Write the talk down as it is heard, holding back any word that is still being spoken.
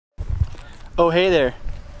Oh, hey there.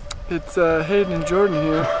 It's Hayden and Jordan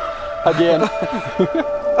here. Again.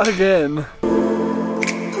 Again.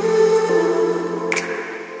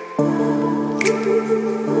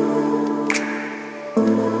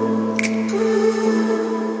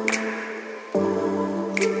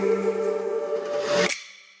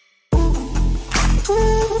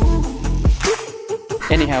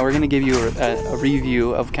 Anyhow, we're going to give you a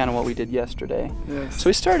review of kind of what we did yesterday. Yes. So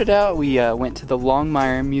we started out, we went to the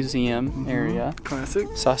Longmire Museum area. Classic.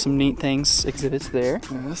 Saw some neat things, exhibits there.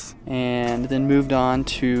 Yes. And then moved on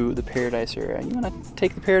to the Paradise area. You want to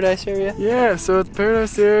take the Paradise area? Yeah, so at the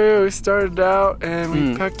Paradise area, we started out and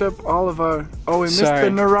we packed up all of our... Oh, we missed the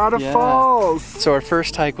Narada Falls! So our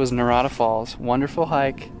first hike was Narada Falls. Wonderful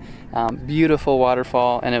hike. Beautiful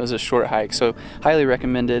waterfall, and it was a short hike. So highly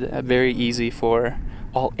recommended, very easy for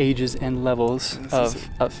all ages and levels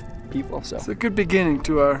of people. So it's a good beginning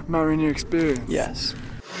to our Mount Rainier experience. Yes.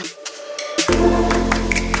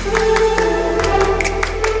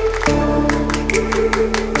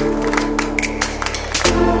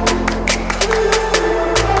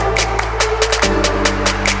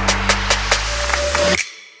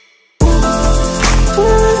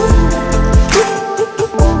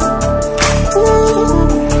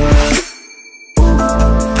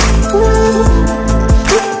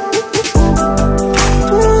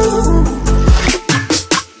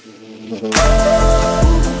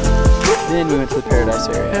 Then we went to the Paradise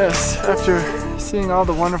area. Yes, after seeing all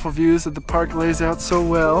the wonderful views that the park lays out so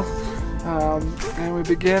well, and we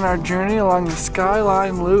began our journey along the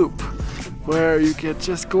Skyline Loop, where you get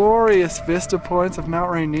just glorious vista points of Mount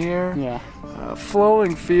Rainier,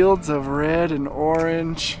 flowing fields of red and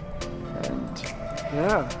orange, and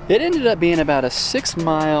yeah. It ended up being about a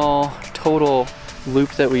 6-mile total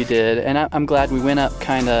loop that we did, and I'm glad we went up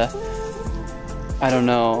kind of, I don't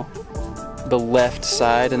know, the left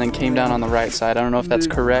side and then came down on the right side. I don't know if that's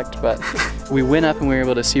correct, but we went up and we were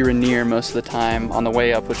able to see Rainier most of the time on the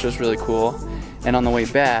way up, which was really cool. And on the way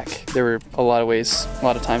back, there were a lot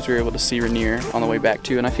of times we were able to see Rainier on the way back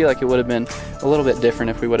too. And I feel like it would have been a little bit different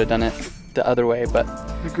if we would have done it the other way, but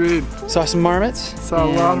agreed. Saw some marmots. Saw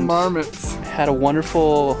a lot of marmots. Had a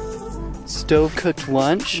wonderful stove-cooked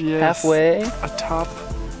lunch halfway atop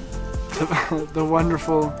the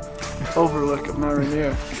wonderful overlook of Mount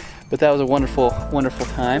Rainier. But that was a wonderful, wonderful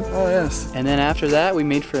time. Oh yes. And then after that, we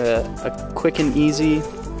made for a quick and easy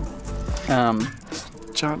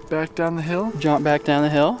jaunt back down the hill. Jaunt back down the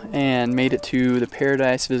hill and made it to the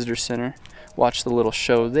Paradise Visitor Center. Watched the little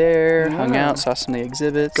show there, hung out, saw some of the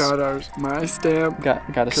exhibits. Got my stamp.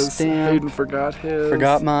 Got a stamp. Hayden forgot his.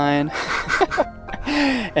 Forgot mine.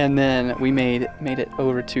 And then we made it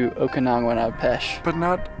over to Okanagan. But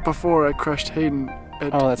not before I crushed Hayden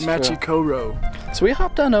at Machikoro. So we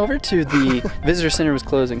hopped on over to the visitor center was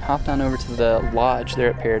closing, hopped on over to the lodge there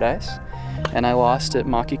at Paradise, and I lost at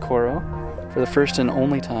Makikoro for the first and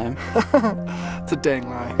only time. It's a dang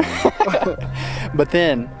lie. But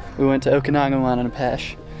then we went to Okanagan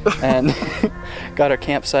and got our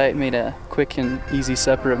campsite, made a quick and easy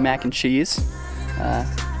supper of mac and cheese.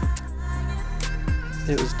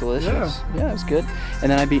 It was delicious. Yeah, it was good.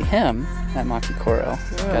 And then I beat him at Makikoro.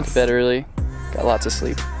 Yes. Got to bed early, got lots of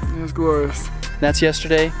sleep. It was glorious. That's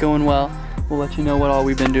yesterday, going well. We'll let you know what all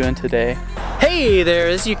we've been doing today. Hey there,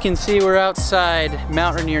 as you can see, we're outside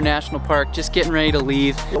Mount Rainier National Park, just getting ready to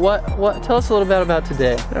leave. Tell us a little bit about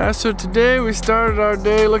today. So today we started our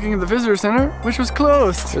day looking at the visitor center, which was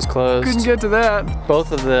closed. It was closed. Couldn't get to that.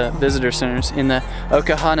 Both of the visitor centers in the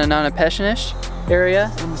Okahanananapeshinish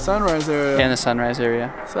area. And the Sunrise area. And the Sunrise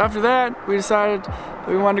area. So after that, we decided that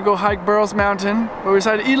we wanted to go hike Burroughs Mountain, but we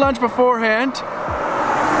decided to eat lunch beforehand.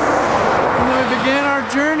 And then we began our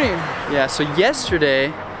journey. Yeah, so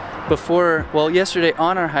yesterday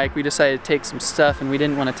on our hike, we decided to take some stuff, and we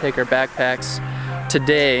didn't want to take our backpacks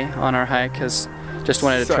today on our hike because just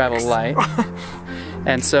wanted to travel light.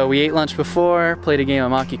 And so we ate lunch before, played a game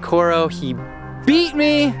of Makikoro. He beat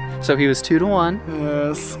me, so he was 2-1.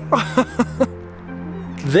 Yes.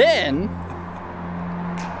 Then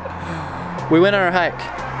we went on our hike.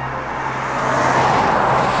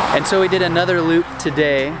 And so we did another loop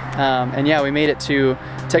today, and yeah, we made it to,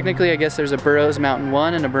 technically I guess there's a Burroughs Mountain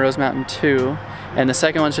 1 and a Burroughs Mountain 2, and the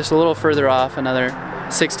second one's just a little further off, another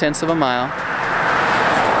 0.6 of a mile.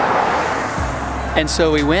 And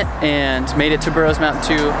so we went and made it to Burroughs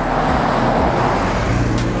Mountain 2,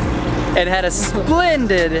 and had a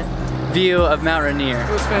splendid view of Mount Rainier.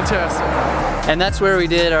 It was fantastic. And that's where we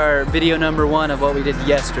did our video number 1 of what we did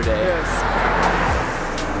yesterday. Yes.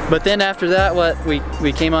 But then after that,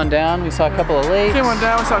 we came on down, we saw a couple of lakes. Came on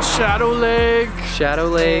down, we saw Shadow Lake. Shadow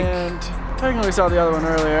Lake. And technically we saw the other one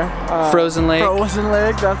earlier. Frozen Lake. Frozen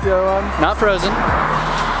Lake, that's the other one. Not frozen.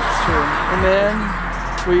 That's true. And then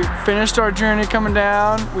we finished our journey coming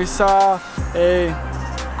down. We saw a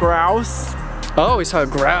grouse. Oh, we saw a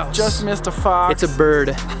grouse. Just missed a fox. It's a bird.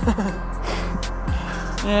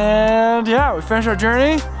 And yeah, we finished our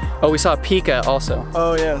journey. Oh, we saw a pika also.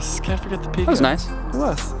 Oh yes, can't forget the pika. That was nice. It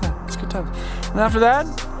was. Yeah, it was a good time. And after that,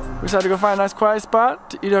 we decided to go find a nice quiet spot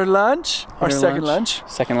to eat our lunch, our second lunch.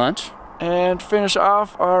 Second lunch. And finish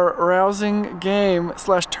off our rousing game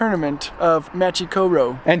 / tournament of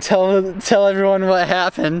Machikoro. And tell everyone what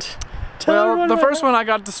happened. Well, the first one I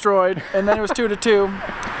got destroyed, and then it was 2-2.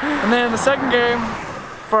 And then in the second game,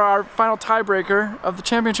 for our final tiebreaker of the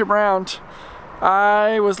championship round,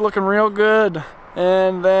 I was looking real good.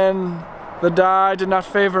 And then the die did not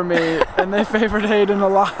favor me, and they favored Hayden a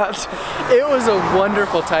lot. It was a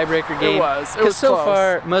wonderful tiebreaker game. It was Because so close.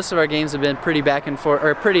 far, most of our games have been pretty back and forth,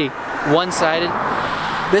 or pretty one-sided.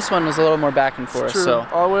 This one was a little more back and forth. True. So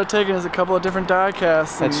All it would have taken is a couple of different die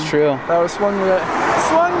casts. That's true. That was swung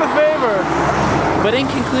the favor. But in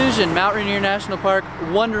conclusion, Mount Rainier National Park,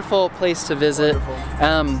 wonderful place to visit.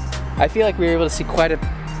 Wonderful. I feel like we were able to see quite a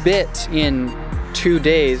bit in 2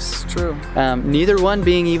 days. True. Neither one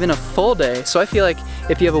being even a full day. So I feel like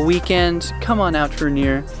if you have a weekend, come on out to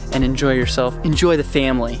Rainier and enjoy yourself. Enjoy the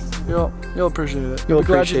family. You'll appreciate it. You'll Be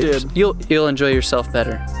glad you appreciate did. You'll enjoy yourself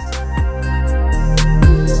better.